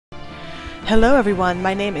Hello everyone,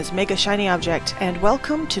 my name is Mega Shiny Object, and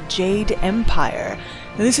welcome to Jade Empire.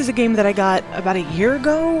 Now, this is a game that I got about a year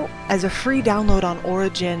ago as a free download on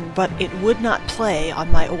Origin, but it would not play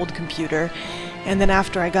on my old computer. And then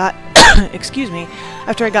after I got,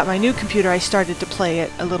 after I got my new computer, I started to play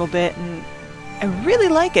it a little bit, and I really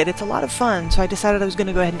like it. It's a lot of fun, so I decided I was going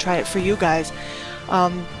to go ahead and try it for you guys.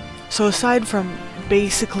 So aside from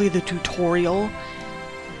basically the tutorial,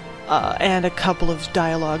 and a couple of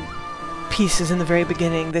dialogue pieces in the very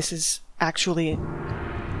beginning, this is actually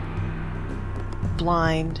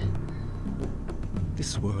blind.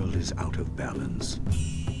 This world is out of balance.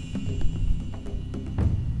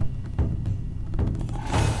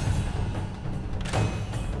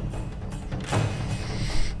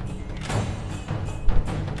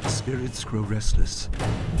 Spirits grow restless.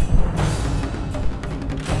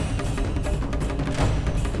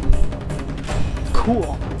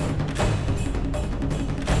 Cool.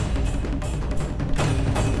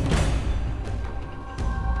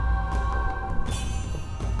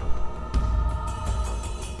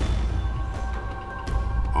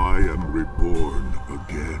 I am reborn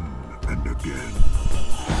again and again.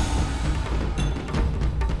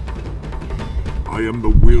 I am the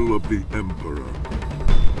will of the Emperor.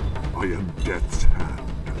 I am Death's hand.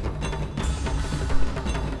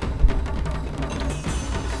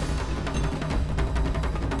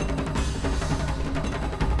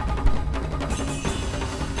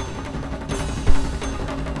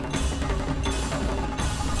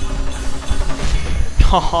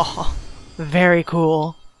 Oh, very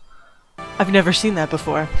cool. I've never seen that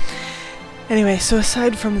before. Anyway, so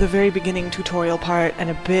aside from the very beginning tutorial part and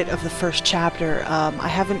a bit of the first chapter, I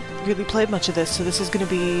haven't really played much of this, so this is going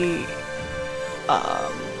to be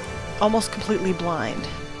almost completely blind.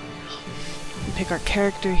 We pick our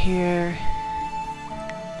character here.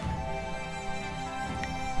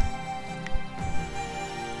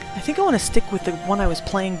 I think I want to stick with the one I was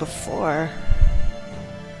playing before,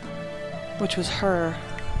 which was her.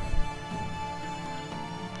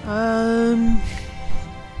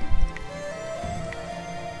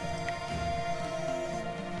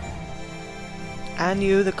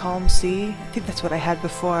 Anu, the Calm Sea. I think that's what I had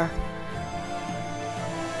before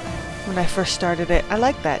when I first started it. I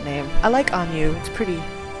like that name. I like Anu. It's pretty.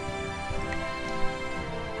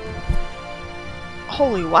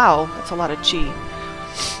 Holy wow, that's a lot of chi.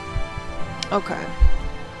 Okay.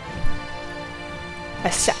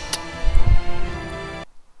 Accept.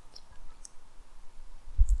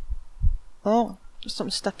 Oh, there's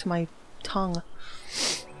something stuck to my tongue.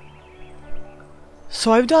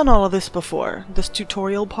 So I've done all of this before, this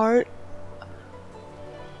tutorial part.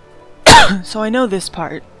 So I know this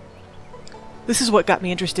part. This is what got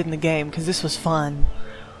me interested in the game, because this was fun.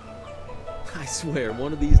 I swear,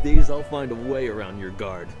 one of these days I'll find a way around your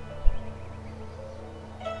guard.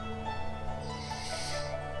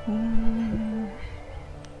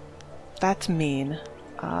 That's mean.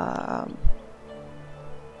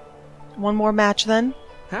 One more match then?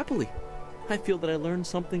 Happily. I feel that I learn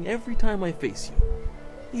something every time I face you.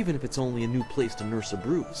 Even if it's only a new place to nurse a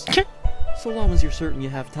bruise. So long as you're certain you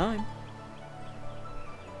have time.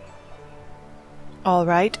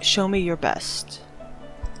 Alright, show me your best.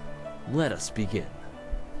 Let us begin.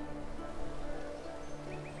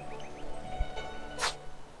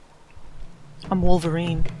 I'm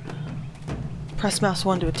Wolverine. Press mouse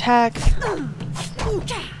 1 to attack.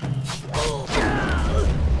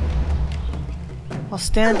 While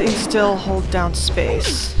standing still, hold down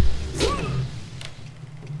space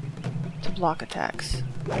to block attacks.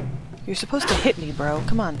 You're supposed to hit me, bro.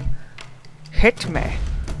 Come on. Hit me.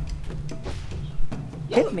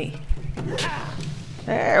 Hit me.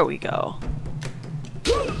 There we go.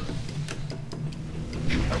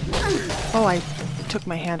 Oh, I took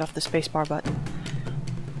my hand off the spacebar button.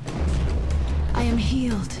 I am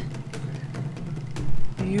healed.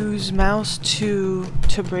 Use mouse 2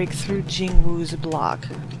 to break through Jingwu's block.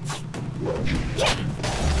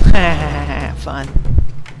 Fun.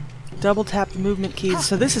 Double tap movement keys.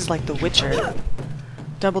 So this is like The Witcher.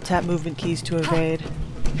 Double tap movement keys to evade.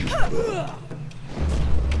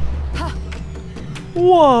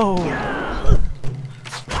 Whoa!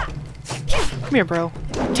 Come here, bro.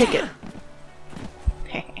 Take it.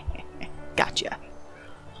 Gotcha.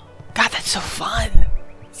 God, that's so fun.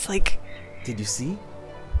 It's like... Did you see?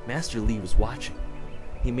 Master Lee was watching.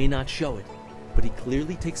 He may not show it, but he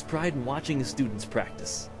clearly takes pride in watching his students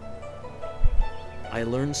practice. I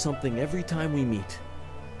learn something every time we meet,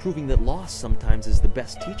 proving that loss sometimes is the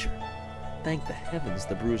best teacher. Thank the heavens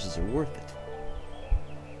the bruises are worth it.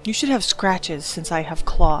 You should have scratches, since I have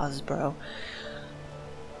claws, bro.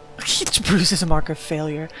 Each bruise is a mark of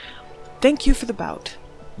failure. Thank you for the bout.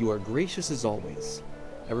 You are gracious as always.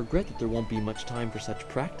 I regret that there won't be much time for such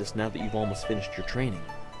practice now that you've almost finished your training.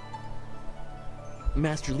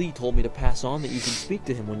 Master Li told me to pass on that you can speak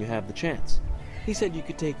to him when you have the chance. He said you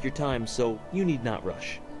could take your time, so you need not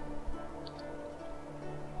rush.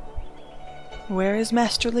 Where is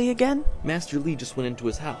Master Li again? Master Li just went into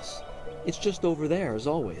his house. It's just over there, as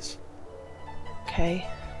always. Okay.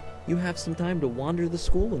 You have some time to wander the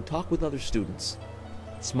school and talk with other students.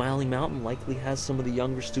 Smiling Mountain likely has some of the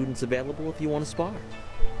younger students available if you want to spar.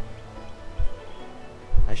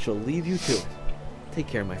 I shall leave you to it. Take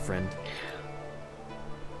care, my friend.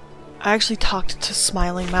 I actually talked to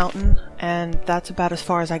Smiling Mountain, and that's about as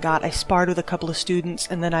far as I got. I sparred with a couple of students,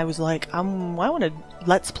 and then I was like, I want to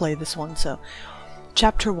let's play this one, so...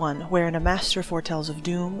 Chapter 1, wherein a master foretells of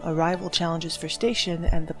doom, a rival challenges for station,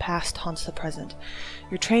 and the past haunts the present.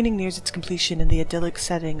 Your training nears its completion in the idyllic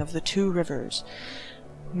setting of the Two Rivers.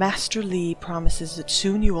 Master Li promises that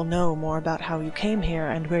soon you will know more about how you came here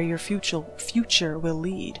and where your future will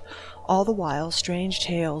lead. All the while, strange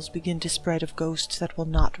tales begin to spread of ghosts that will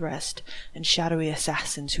not rest, and shadowy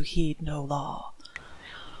assassins who heed no law.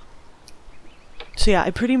 So yeah,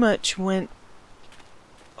 I pretty much went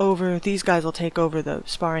over, these guys will take over the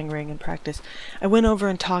sparring ring and practice. I went over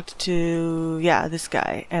and talked to, yeah, this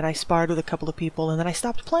guy, and I sparred with a couple of people, and then I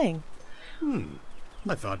stopped playing.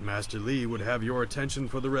 I thought Master Li would have your attention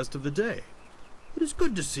for the rest of the day. It is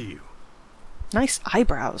good to see you. Nice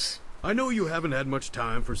eyebrows. I know you haven't had much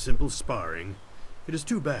time for simple sparring. It is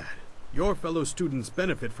too bad. Your fellow students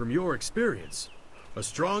benefit from your experience. A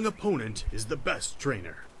strong opponent is the best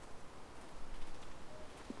trainer.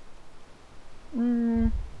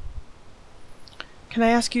 Can I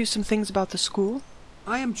ask you some things about the school?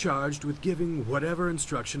 I am charged with giving whatever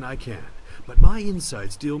instruction I can, but my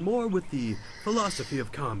insights deal more with the philosophy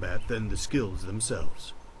of combat than the skills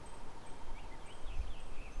themselves.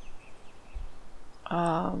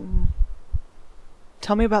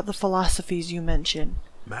 Tell me about the philosophies you mention.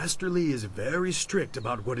 Master Li is very strict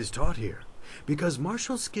about what is taught here, because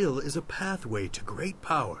martial skill is a pathway to great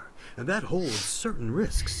power, and that holds certain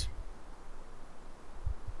risks.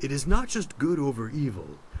 It is not just good over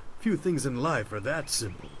evil. Few things in life are that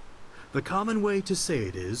simple. The common way to say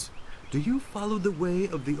it is, do you follow the way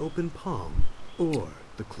of the open palm or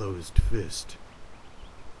the closed fist?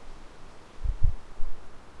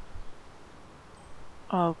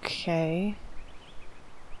 Okay.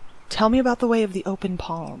 Tell me about the way of the open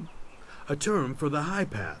palm. A term for the high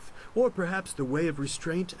path, or perhaps the way of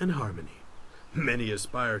restraint and harmony. Many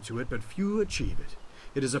aspire to it, but few achieve it.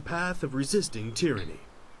 It is a path of resisting tyranny.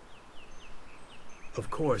 Of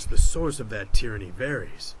course, the source of that tyranny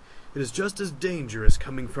varies. It is just as dangerous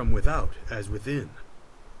coming from without as within.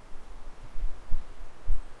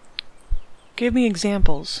 Give me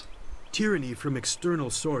examples. Tyranny from external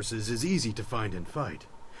sources is easy to find and fight.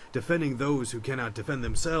 Defending those who cannot defend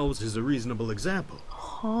themselves is a reasonable example.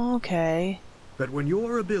 Okay. But when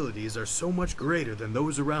your abilities are so much greater than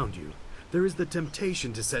those around you, there is the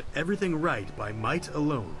temptation to set everything right by might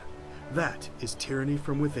alone. That is tyranny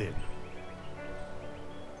from within.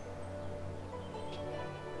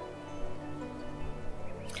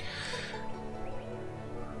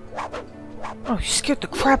 Oh, you scared the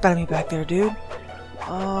crap out of me back there, dude.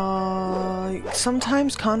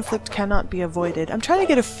 Sometimes conflict cannot be avoided. I'm trying to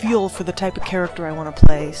get a feel for the type of character I want to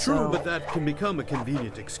play, so... True, but that can become a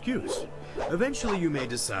convenient excuse. Eventually you may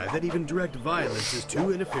decide that even direct violence is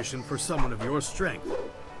too inefficient for someone of your strength.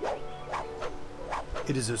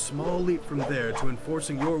 It is a small leap from there to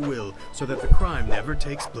enforcing your will so that the crime never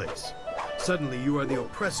takes place. Suddenly you are the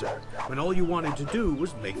oppressor, when all you wanted to do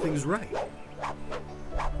was make things right.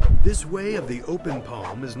 This way of the open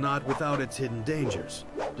palm is not without its hidden dangers,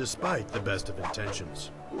 despite the best of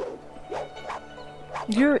intentions.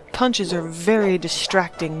 Your punches are very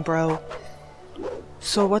distracting, bro.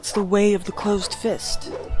 So what's the way of the closed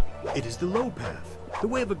fist? It is the low path, the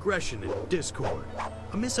way of aggression and discord.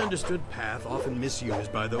 A misunderstood path often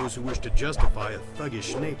misused by those who wish to justify a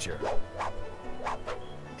thuggish nature.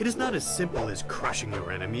 It is not as simple as crushing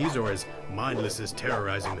your enemies or as mindless as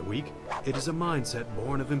terrorizing the weak. It is a mindset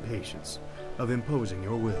born of impatience, of imposing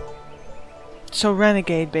your will. So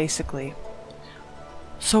renegade, basically.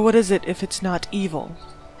 So what is it if it's not evil?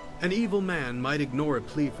 An evil man might ignore a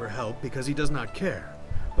plea for help because he does not care,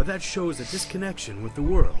 but that shows a disconnection with the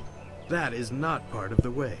world. That is not part of the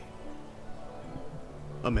way.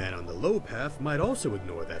 A man on the low path might also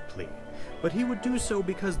ignore that plea, but he would do so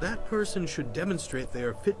because that person should demonstrate they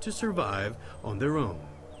are fit to survive on their own.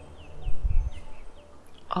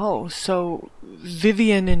 Oh, so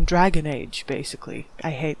Vivian in Dragon Age, basically.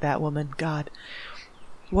 I hate that woman, God.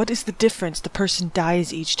 What is the difference? The person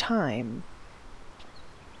dies each time.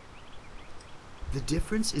 The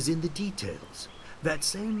difference is in the details. That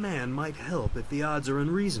same man might help if the odds are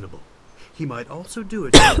unreasonable. He might also do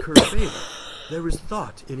it to incur favor. There is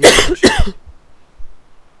thought in his actions.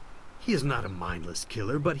 He is not a mindless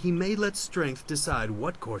killer, but he may let strength decide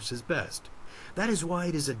what course is best. That is why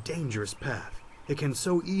it is a dangerous path. It can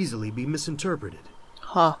so easily be misinterpreted.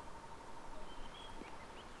 Huh.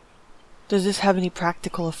 Does this have any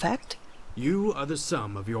practical effect? You are the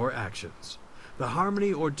sum of your actions. The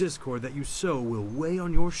harmony or discord that you sow will weigh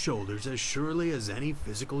on your shoulders as surely as any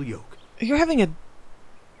physical yoke. You're having a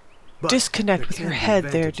But disconnect there with your can be head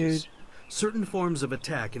there, advantages. dude. Certain forms of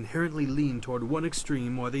attack inherently lean toward one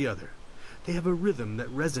extreme or the other. They have a rhythm that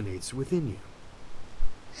resonates within you.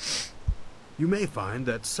 You may find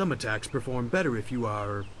that some attacks perform better if you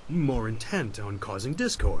are more intent on causing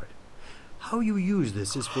discord. How you use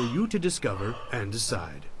this is for you to discover and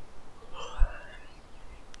decide.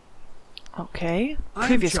 Okay. I am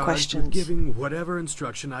Previous charged questions. with giving whatever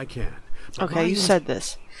instruction I can. but Okay, my you said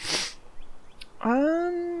this.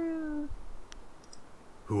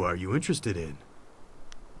 Who are you interested in?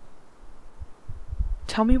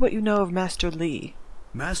 Tell me what you know of Master Lee.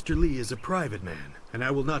 Master Lee is a private man, and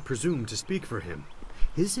I will not presume to speak for him.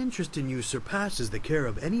 His interest in you surpasses the care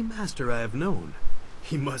of any master I have known.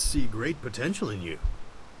 He must see great potential in you.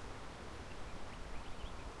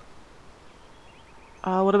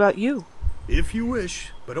 What about you? If you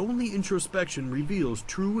wish, but only introspection reveals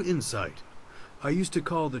true insight. I used to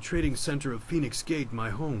call the trading center of Phoenix Gate my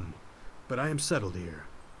home, but I am settled here.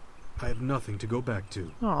 I have nothing to go back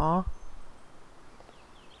to. Aw.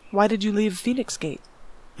 Why did you leave Phoenix Gate?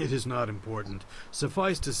 It is not important.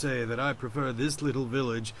 Suffice to say that I prefer this little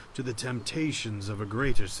village to the temptations of a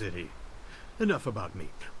greater city. Enough about me.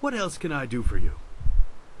 What else can I do for you?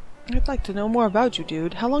 I'd like to know more about you,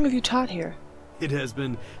 dude. How long have you taught here? It has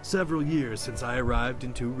been several years since I arrived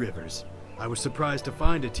in Two Rivers. I was surprised to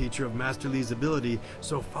find a teacher of Master Lee's ability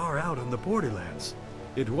so far out on the borderlands.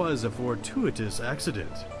 It was a fortuitous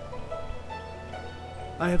accident.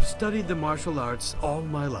 I have studied the martial arts all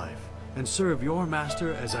my life, and serve your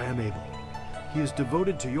master as I am able. He is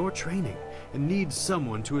devoted to your training, and needs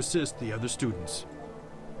someone to assist the other students.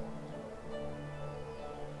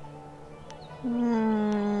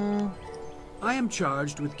 I am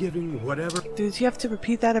charged with giving whatever... Dude, you have to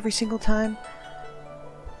repeat that every single time?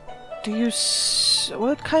 Do you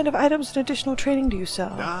what kind of items and additional training do you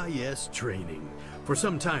sell? Ah, yes, training. For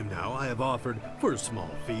some time now, I have offered, for a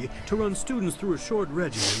small fee, to run students through a short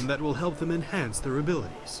regimen that will help them enhance their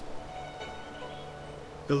abilities.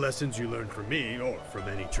 The lessons you learn from me, or from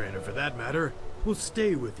any trainer for that matter, will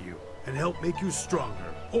stay with you and help make you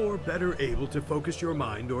stronger, or better able to focus your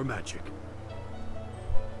mind or magic.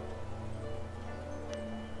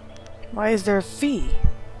 Why is there a fee?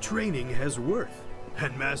 Training has worth,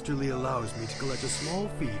 and Master Lee allows me to collect a small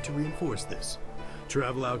fee to reinforce this.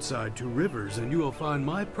 Travel outside Two Rivers and you will find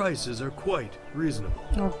my prices are quite reasonable.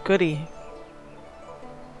 Oh, goody.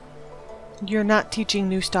 You're not teaching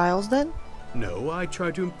new styles, then? No, I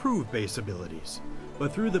try to improve base abilities,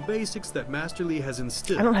 but through the basics that Master Lee has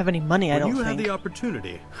instilled. I don't have any money, I don't When you think. have the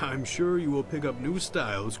opportunity, I'm sure you will pick up new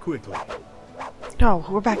styles quickly. No,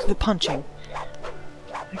 we're back to the punching.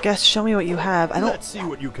 I guess show me what you have. Let's see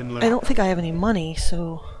what you can learn. I don't think I have any money,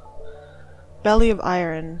 so... Belly of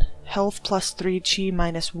Iron. Health +3, Chi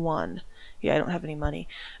 -1. Yeah, I don't have any money.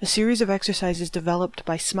 A series of exercises developed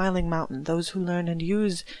by Smiling Mountain. Those who learn and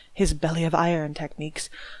use his Belly of Iron techniques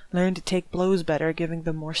learn to take blows better, giving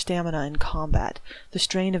them more stamina in combat. The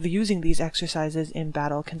strain of using these exercises in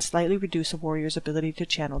battle can slightly reduce a warrior's ability to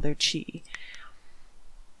channel their Chi.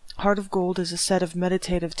 Heart of Gold is a set of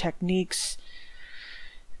meditative techniques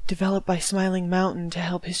developed by Smiling Mountain to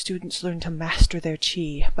help his students learn to master their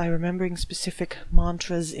Chi. By remembering specific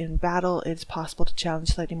mantras in battle, it's possible to challenge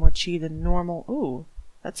slightly more Chi than normal. Ooh,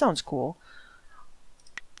 that sounds cool.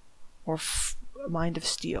 Or Mind of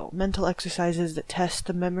Steel. Mental exercises that test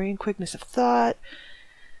the memory and quickness of thought.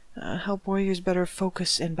 Help warriors better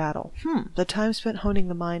focus in battle. The time spent honing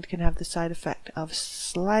the mind can have the side effect of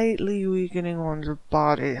slightly weakening one's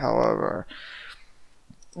body, however.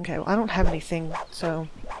 Okay, well, I don't have anything, so...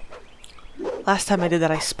 Last time I did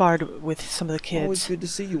that, I sparred with some of the kids. Always good to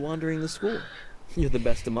see you wandering the school. You're the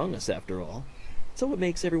best among us, after all. So it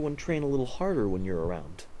makes everyone train a little harder when you're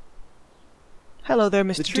around. Hello there,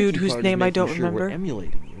 Mr. Dude, whose name I don't remember. We're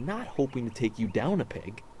emulating you, not hoping to take you down a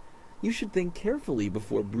peg. You should think carefully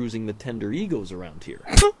before bruising the tender egos around here.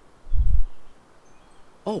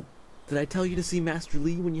 Oh, did I tell you to see Master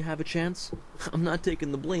Lee when you have a chance? I'm not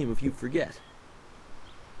taking the blame if you forget.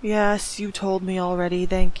 Yes, you told me already,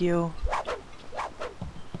 thank you.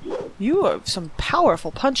 You have some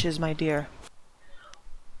powerful punches, my dear.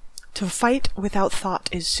 To fight without thought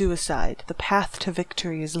is suicide. The path to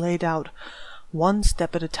victory is laid out one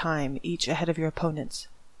step at a time, each ahead of your opponents.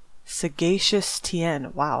 Sagacious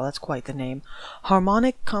Tien. Wow, that's quite the name.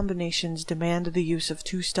 Harmonic combinations demand the use of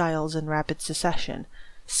two styles in rapid succession.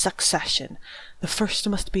 The first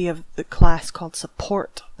must be of the class called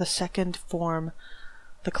Support. The second form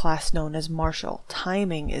the class known as Martial.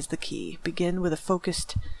 Timing is the key. Begin with a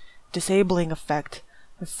focused, disabling effect,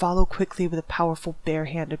 and follow quickly with a powerful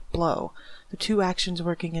bare-handed blow. The two actions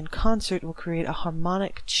working in concert will create a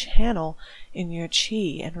harmonic channel in your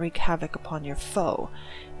chi and wreak havoc upon your foe.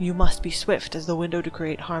 You must be swift, as the window to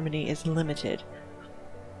create harmony is limited.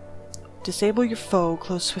 Disable your foe,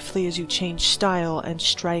 close swiftly as you change style, and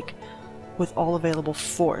strike with all available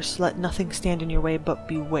force. Let nothing stand in your way, but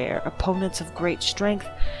beware. Opponents of great strength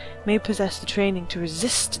may possess the training to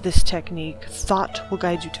resist this technique. Thought will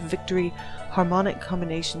guide you to victory. Harmonic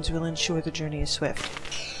combinations will ensure the journey is swift.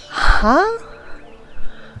 Huh?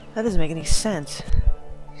 That doesn't make any sense.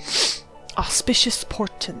 Auspicious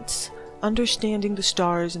portents. Understanding the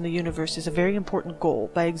stars and the universe is a very important goal.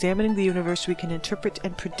 By examining the universe, we can interpret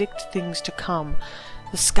and predict things to come.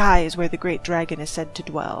 The sky is where the great dragon is said to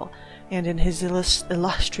dwell, and in his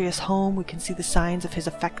illustrious home we can see the signs of his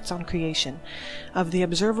effects on creation. Of the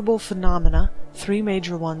observable phenomena, three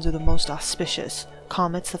major ones are the most auspicious.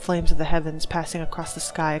 Comets, the flames of the heavens passing across the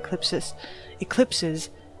sky, eclipses,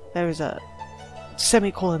 there's a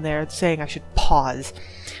semicolon there saying I should pause.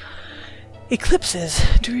 Eclipses,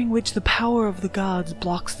 during which the power of the gods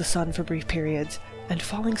blocks the sun for brief periods, and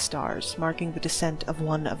falling stars, marking the descent of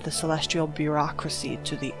one of the celestial bureaucracy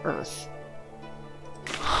to the earth.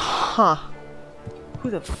 Huh. Who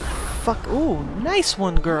the fuck? Ooh, nice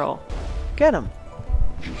one, girl. Get him.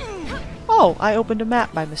 Oh, I opened a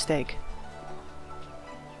map by mistake.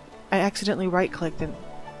 I accidentally right-clicked and...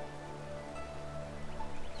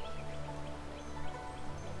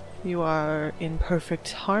 You are in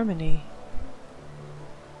perfect harmony.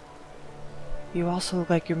 You also look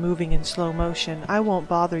like you're moving in slow motion. I won't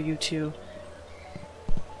bother you two.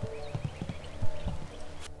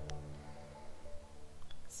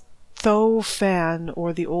 Tho Fan,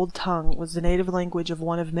 or the Old Tongue, was the native language of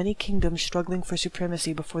one of many kingdoms struggling for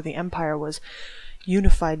supremacy before the empire was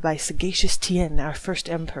unified by Sagacious Tien, our first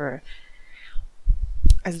emperor.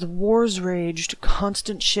 As the wars raged,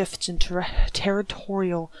 constant shifts in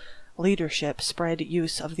territorial leadership spread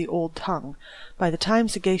use of the Old Tongue. By the time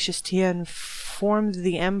Sagacious Tien formed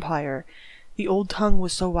the empire, the Old Tongue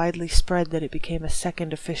was so widely spread that it became a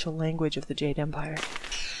second official language of the Jade Empire.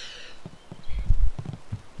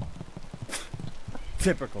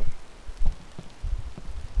 Typical.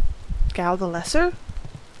 Gao the Lesser?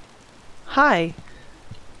 Hi.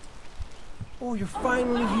 Oh, you're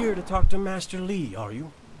finally here to talk to Master Li, are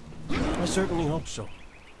you? I certainly hope so.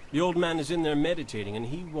 The old man is in there meditating, and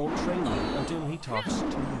he won't train you until he talks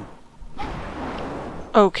to you.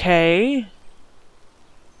 Okay.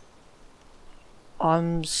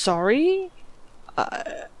 I'm sorry?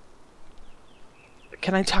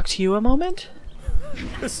 Can I talk to you a moment?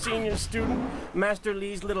 The senior student, Master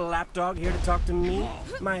Li's little lapdog, here to talk to me?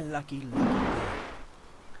 My lucky boy.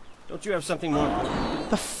 Don't you have something more?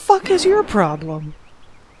 The fuck is your problem?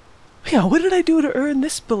 Yeah, what did I do to earn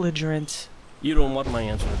this belligerence? You don't want my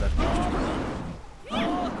answer to that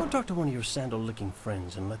question. Go talk to one of your sandal-licking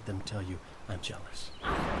friends and let them tell you I'm jealous.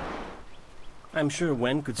 I'm sure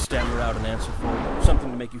Wen could stammer out an answer for you, something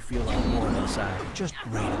to make you feel a little more inside. Just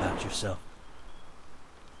great about yourself.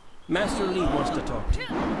 Master Li wants to talk to you.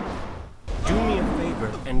 Do me a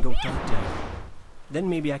favor and go talk to him. Then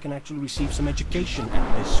maybe I can actually receive some education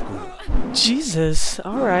at this school. Jesus,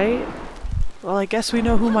 alright. Well, I guess we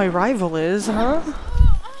know who my rival is, huh?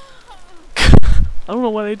 I don't know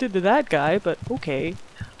what I did to that guy, but okay.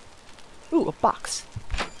 Ooh, a box.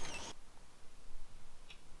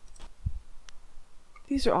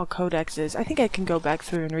 These are all codexes. I think I can go back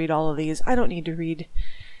through and read all of these. I don't need to read.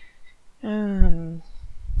 10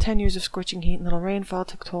 years of scorching heat and little rainfall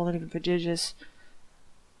took toll and even prodigious.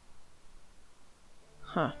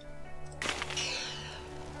 Huh.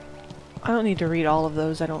 I don't need to read all of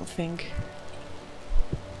those, I don't think.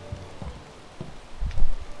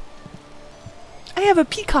 I have a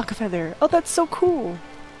peacock feather! Oh, that's so cool!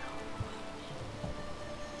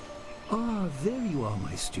 Ah, there you are,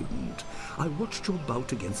 my student. I watched your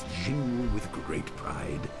bout against Jingwu with great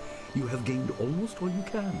pride. You have gained almost all you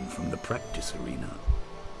can from the practice arena.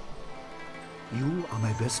 You are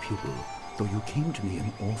my best pupil, though you came to me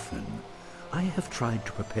an orphan. I have tried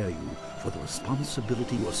to prepare you for the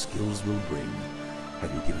responsibility your skills will bring.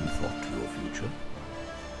 Have you given thought to your future?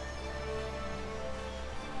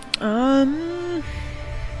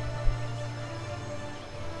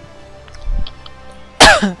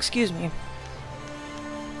 Excuse me.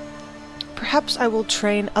 Perhaps I will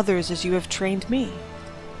train others as you have trained me.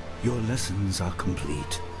 Your lessons are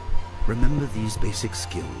complete. Remember these basic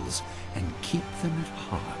skills and keep them at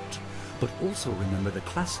heart. But also remember that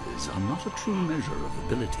classes are not a true measure of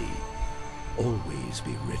ability. Always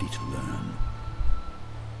be ready to learn.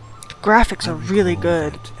 The graphics are really recall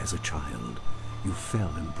good. that, as a child, you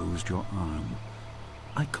fell and bruised your arm.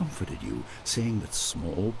 I comforted you, saying that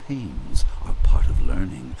small pains are part of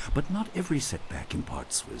learning, but not every setback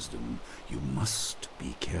imparts wisdom. You must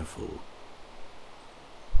be careful.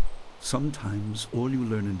 Sometimes all you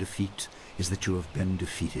learn in defeat is that you have been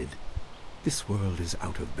defeated. This world is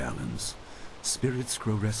out of balance. Spirits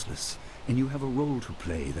grow restless, and you have a role to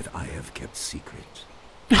play that I have kept secret.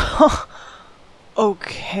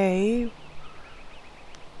 Okay.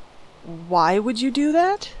 Why would you do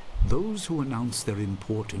that? Those who announce their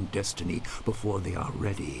important destiny before they are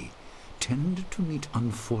ready tend to meet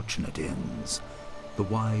unfortunate ends. The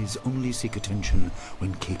wise only seek attention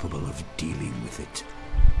when capable of dealing with it.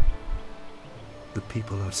 The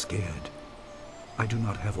people are scared. I do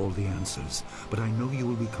not have all the answers, but I know you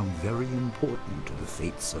will become very important to the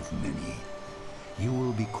fates of many. You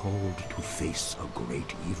will be called to face a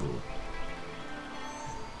great evil.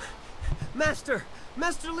 Master!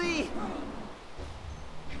 Master Lee!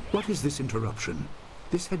 What is this interruption?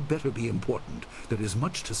 This had better be important. There is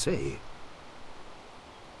much to say.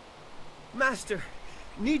 Master!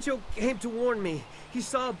 Nijo came to warn me. He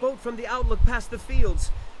saw a boat from the outlook past the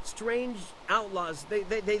fields. Strange outlaws.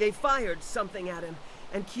 They fired something at him,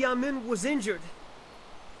 and Kiamin was injured.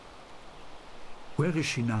 Where is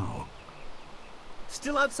she now?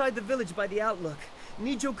 Still outside the village by the outlook.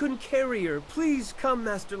 Nijo couldn't carry her. Please come,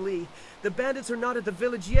 Master Lee. The bandits are not at the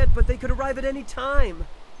village yet, but they could arrive at any time.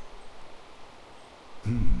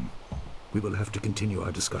 We will have to continue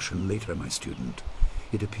our discussion later, my student.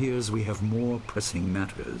 It appears we have more pressing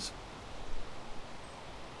matters.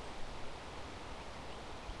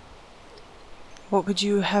 What would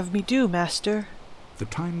you have me do, Master? The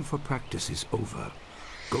time for practice is over.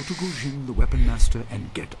 Go to Gujin, the weapon master,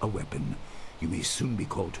 and get a weapon. You may soon be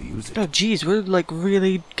called to use it. Oh geez, we're like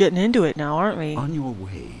really getting into it now, aren't we? On your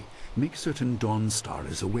way, make certain Dawnstar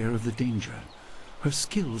is aware of the danger. Her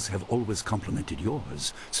skills have always complemented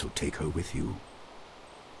yours, so take her with you.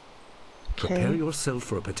 Prepare yourself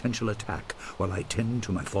for a potential attack while I tend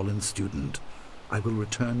to my fallen student. I will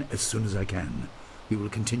return as soon as I can. We will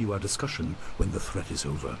continue our discussion when the threat is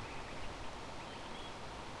over.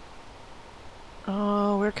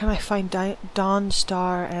 Oh, where can I find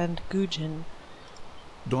Dawnstar and Gujin?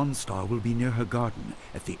 Dawnstar will be near her garden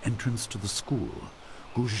at the entrance to the school.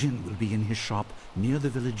 Gujin will be in his shop near the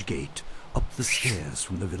village gate, up the stairs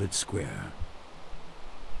from the village square.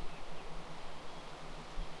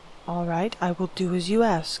 All right, I will do as you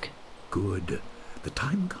ask. Good. The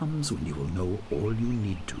time comes when you will know all you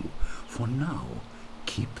need to. For now,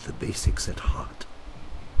 keep the basics at heart.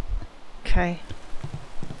 Okay.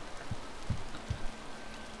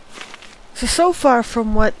 So far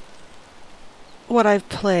from what I've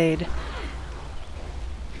played,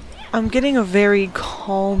 I'm getting a very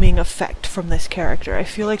calming effect from this character. I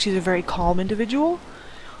feel like she's a very calm individual.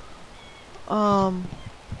 The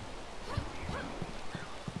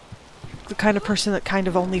kind of person that kind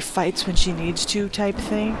of only fights when she needs to type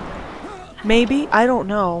thing. Maybe? I don't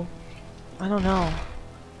know. I don't know.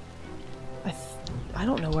 I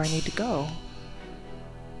don't know where I need to go.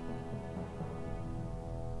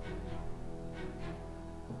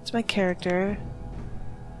 It's my character.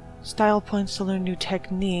 Style points to learn new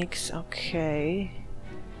techniques. Okay.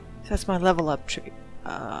 So that's my level up tree.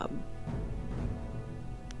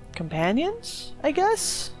 Companions, I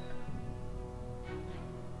guess?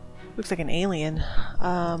 Looks like an alien.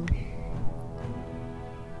 Don't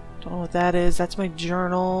know what that is. That's my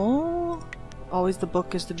journal. Always the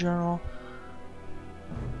book is the journal.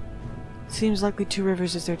 Seems likely Two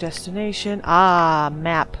Rivers is their destination. Ah,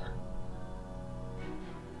 map.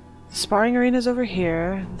 The sparring arena's over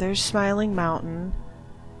here. There's Smiling Mountain.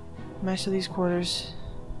 Master these quarters.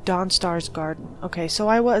 Dawnstar's garden. Okay, so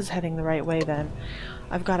I was heading the right way then.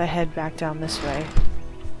 I've got to head back down this way.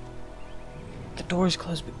 The door's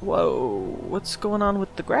closed. Whoa, what's going on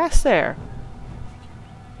with the grass there?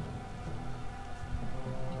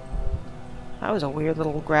 That was a weird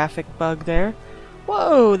little graphic bug there.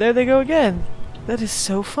 Whoa, there they go again. That is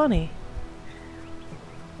so funny.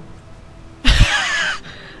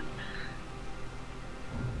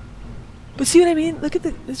 See what I mean? Look at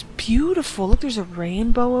this beautiful. Look, there's a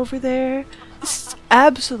rainbow over there. This is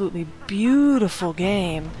absolutely beautiful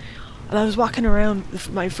game. And I was walking around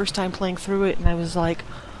my first time playing through it, and I was like,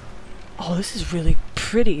 oh, this is really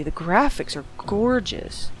pretty. The graphics are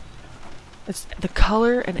gorgeous. It's the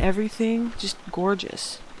color and everything, just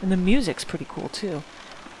gorgeous. And the music's pretty cool too.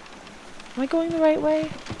 Am I going the right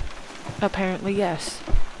way? Apparently, yes.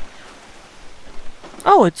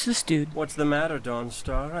 Oh, it's this dude. What's the matter,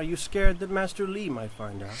 Dawnstar? Are you scared that Master Li might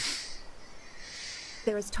find out?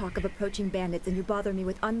 There is talk of approaching bandits, and you bother me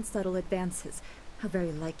with unsubtle advances. How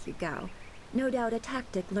very like you, Gao. No doubt a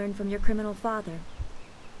tactic learned from your criminal father.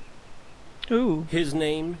 Ooh. His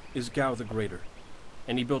name is Gao the Greater,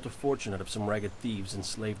 and he built a fortune out of some ragged thieves and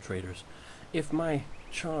slave traders. If my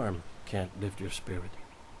charm can't lift your spirit,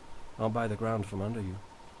 I'll buy the ground from under you.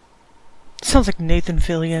 Sounds like Nathan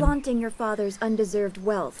Fillion. Flaunting your father's undeserved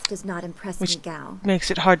wealth does not impress me, Gao. Makes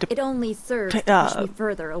it hard to... It only serves to push me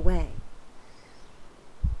further away.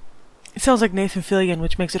 It sounds like Nathan Fillion,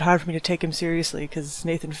 which makes it hard for me to take him seriously, because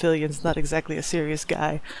Nathan Fillion's not exactly a serious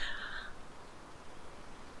guy.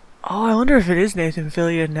 Oh, I wonder if it is Nathan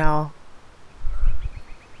Fillion now.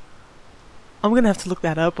 I'm gonna have to look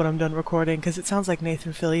that up when I'm done recording, because it sounds like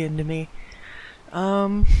Nathan Fillion to me.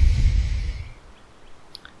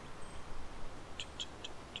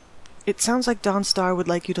 It sounds like Dawnstar would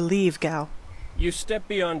like you to leave, Gao. You step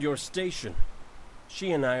beyond your station.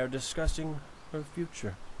 She and I are discussing her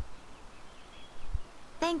future.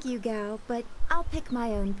 Thank you, Gao, but I'll pick my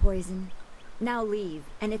own poison. Now leave,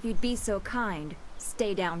 and if you'd be so kind,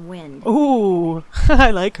 stay downwind. Ooh, I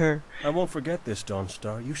like her. I won't forget this,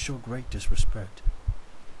 Dawnstar. You show great disrespect.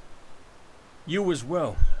 You as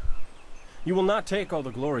well. You will not take all the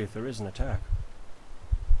glory if there is an attack.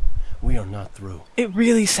 We are not through. It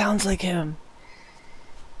really sounds like him.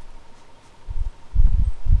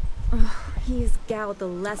 Oh, he is Gao the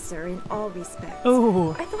Lesser in all respects.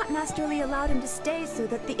 Ooh. I thought Master Li allowed him to stay so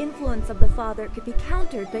that the influence of the father could be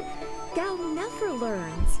countered, but Gao never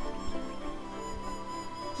learns.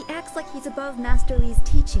 He acts like he's above Master Li's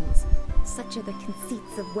teachings. Such are the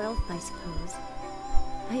conceits of wealth, I suppose.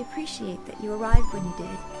 I appreciate that you arrived when you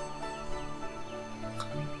did.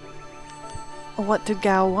 What did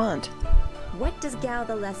Gao want? What does Gao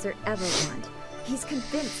the Lesser ever want? He's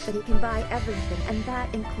convinced that he can buy everything, and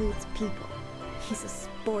that includes people. He's a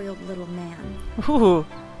spoiled little man. Ooh.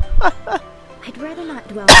 I'd rather not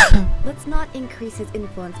dwell on him. Let's not increase his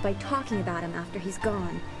influence by talking about him after he's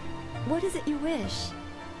gone. What is it you wish?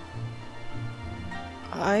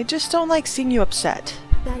 I just don't like seeing you upset.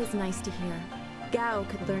 That is nice to hear. Gao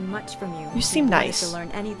could learn much from you. You seem nice. To learn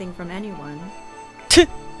anything from anyone.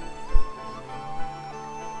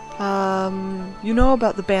 You know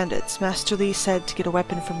about the bandits. Master Li said to get a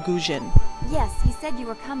weapon from Gujin. Yes, he said you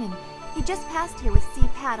were coming. He just passed here with Si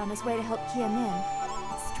Pat on his way to help Qianin.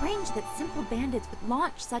 It's strange that simple bandits would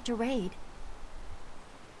launch such a raid.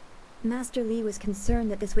 Master Li was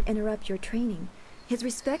concerned that this would interrupt your training. His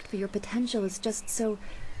respect for your potential is just so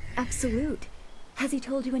absolute. Has he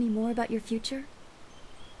told you any more about your future?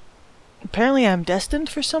 Apparently I'm destined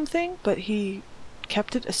for something, but he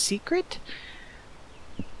kept it a secret?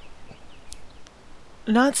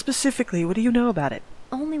 Not specifically. What do you know about it?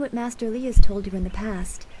 Only what Master Li has told you in the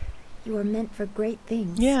past. You are meant for great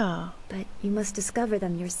things. Yeah. But you must discover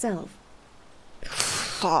them yourself.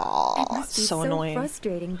 Oh, it must be so annoying.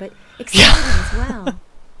 Frustrating, but exciting as well.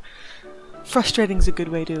 Frustrating's a good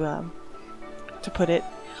way to put it.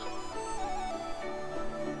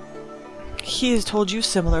 He has told you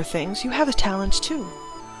similar things. You have a talent too.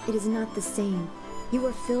 It is not the same. You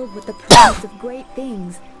are filled with the promise of great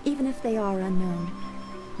things, even if they are unknown.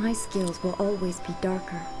 My skills will always be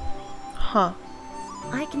darker. Huh.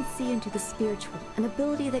 I can see into the spiritual, an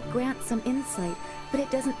ability that grants some insight, but it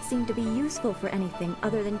doesn't seem to be useful for anything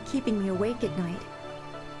other than keeping me awake at night.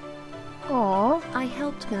 Aww. I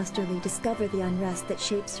helped Master Li discover the unrest that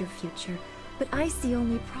shapes your future, but I see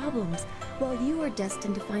only problems, while you are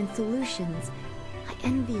destined to find solutions. I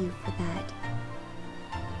envy you for that.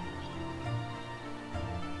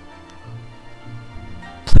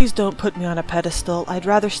 Please don't put me on a pedestal. I'd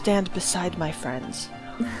rather stand beside my friends.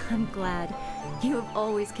 I'm glad. You have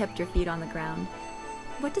always kept your feet on the ground.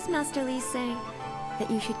 What does Master Li say? That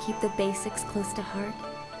you should keep the basics close to heart?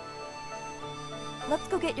 Let's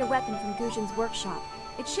go get your weapon from Gujin's workshop.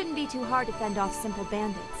 It shouldn't be too hard to fend off simple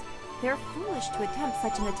bandits. They're foolish to attempt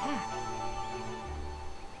such an attack.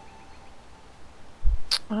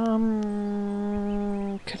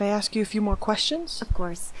 Could I ask you a few more questions? Of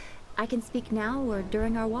course. I can speak now or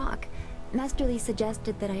during our walk. Master Li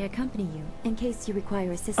suggested that I accompany you, in case you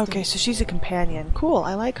require assistance. Okay, so she's a companion. Cool,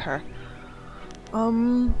 I like her.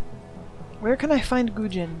 Where can I find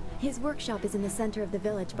Gujin? His workshop is in the center of the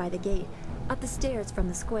village by the gate, up the stairs from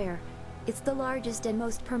the square. It's the largest and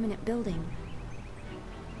most permanent building.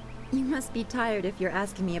 You must be tired if you're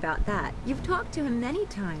asking me about that. You've talked to him many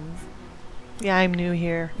times. Yeah, I'm new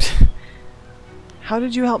here. How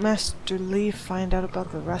did you help Master Li find out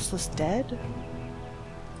about the Restless Dead?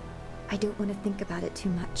 I don't want to think about it too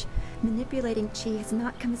much. Manipulating Qi has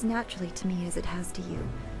not come as naturally to me as it has to you.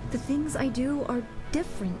 The things I do are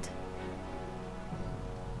different.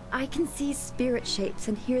 I can see spirit shapes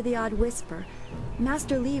and hear the odd whisper.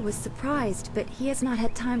 Master Li was surprised, but he has not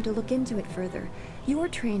had time to look into it further. Your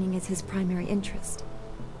training is his primary interest.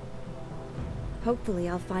 Hopefully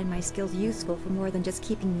I'll find my skills useful for more than just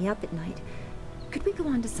keeping me up at night. Could we go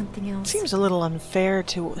on to something else? Seems a little unfair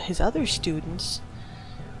to his other students.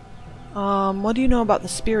 What do you know about the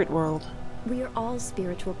spirit world? We are all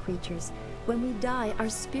spiritual creatures. When we die, our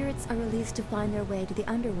spirits are released to find their way to the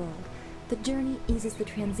underworld. The journey eases the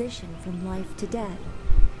transition from life to death.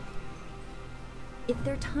 If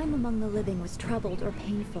their time among the living was troubled or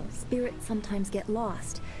painful, spirits sometimes get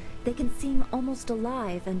lost. They can seem almost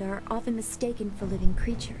alive and are often mistaken for living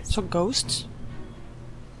creatures. So ghosts?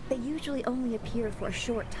 They usually only appear for a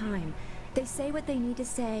short time. They say what they need to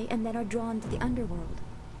say and then are drawn to the underworld.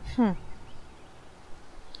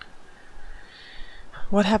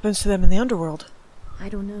 What happens to them in the underworld? I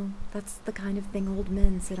don't know. That's the kind of thing old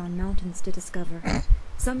men sit on mountains to discover.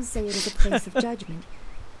 Some say it is a place of judgment.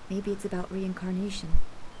 Maybe it's about reincarnation.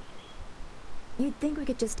 You'd think we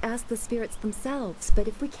could just ask the spirits themselves, but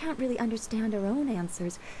if we can't really understand our own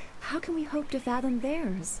answers, how can we hope to fathom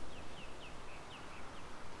theirs?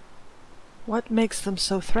 What makes them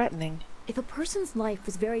so threatening? If a person's life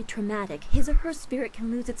was very traumatic, his or her spirit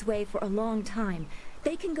can lose its way for a long time.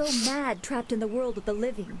 They can go mad trapped in the world of the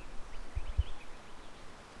living.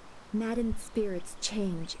 Maddened spirits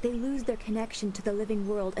change. They lose their connection to the living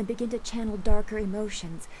world and begin to channel darker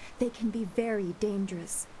emotions. They can be very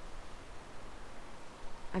dangerous.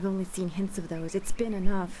 I've only seen hints of those. It's been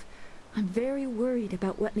enough. I'm very worried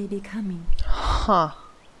about what may be coming. Huh.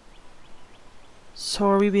 So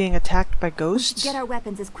are we being attacked by ghosts? Get our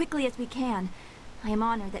weapons as quickly as we can. I am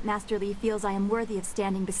honored that Master Li feels I am worthy of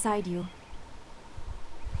standing beside you.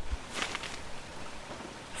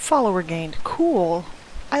 Follower gained. Cool.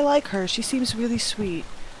 I like her. She seems really sweet.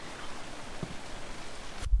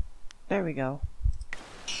 There we go.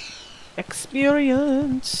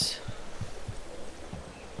 Experience.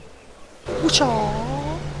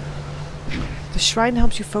 Woocha! The shrine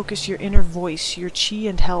helps you focus your inner voice. Your chi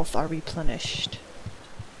and health are replenished.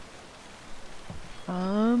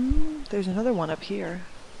 There's another one up here.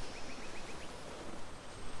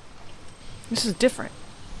 This is different.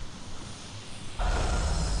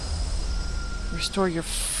 Restore your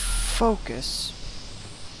focus.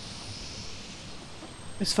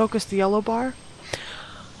 Is focus the yellow bar?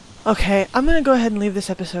 Okay, I'm gonna go ahead and leave this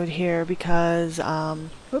episode here because,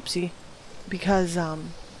 whoopsie. Because, I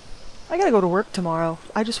gotta go to work tomorrow.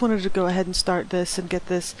 I just wanted to go ahead and start this and get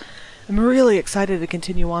this. I'm really excited to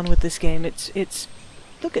continue on with this game. It's,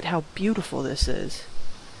 look at how beautiful this is.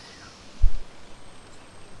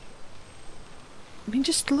 I mean,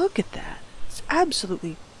 just look at that. It's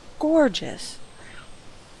absolutely gorgeous.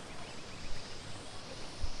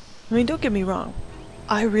 I mean, don't get me wrong.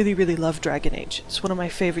 I really, really love Dragon Age. It's one of my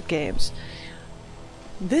favorite games.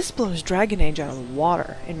 This blows Dragon Age out of the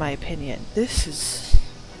water, in my opinion. This is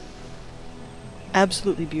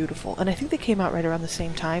absolutely beautiful. And I think they came out right around the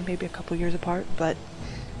same time, maybe a couple years apart, but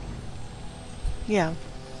yeah.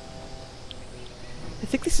 I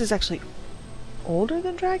think this is actually older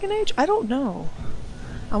than Dragon Age? I don't know.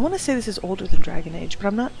 I want to say this is older than Dragon Age, but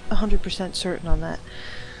I'm not 100% certain on that.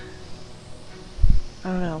 I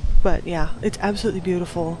don't know, but yeah, it's absolutely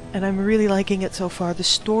beautiful, and I'm really liking it so far. The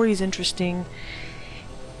story's interesting.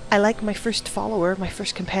 I like my first follower, my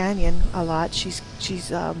first companion, a lot. She's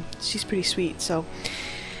pretty sweet. So,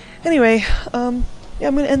 anyway, yeah, I'm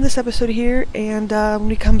gonna end this episode here, and when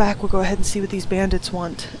we come back, we'll go ahead and see what these bandits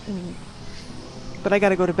want. But I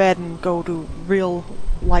gotta go to bed and go to real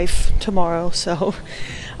life tomorrow. So,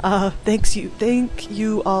 thank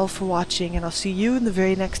you all for watching, and I'll see you in the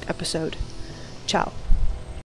very next episode. Ciao.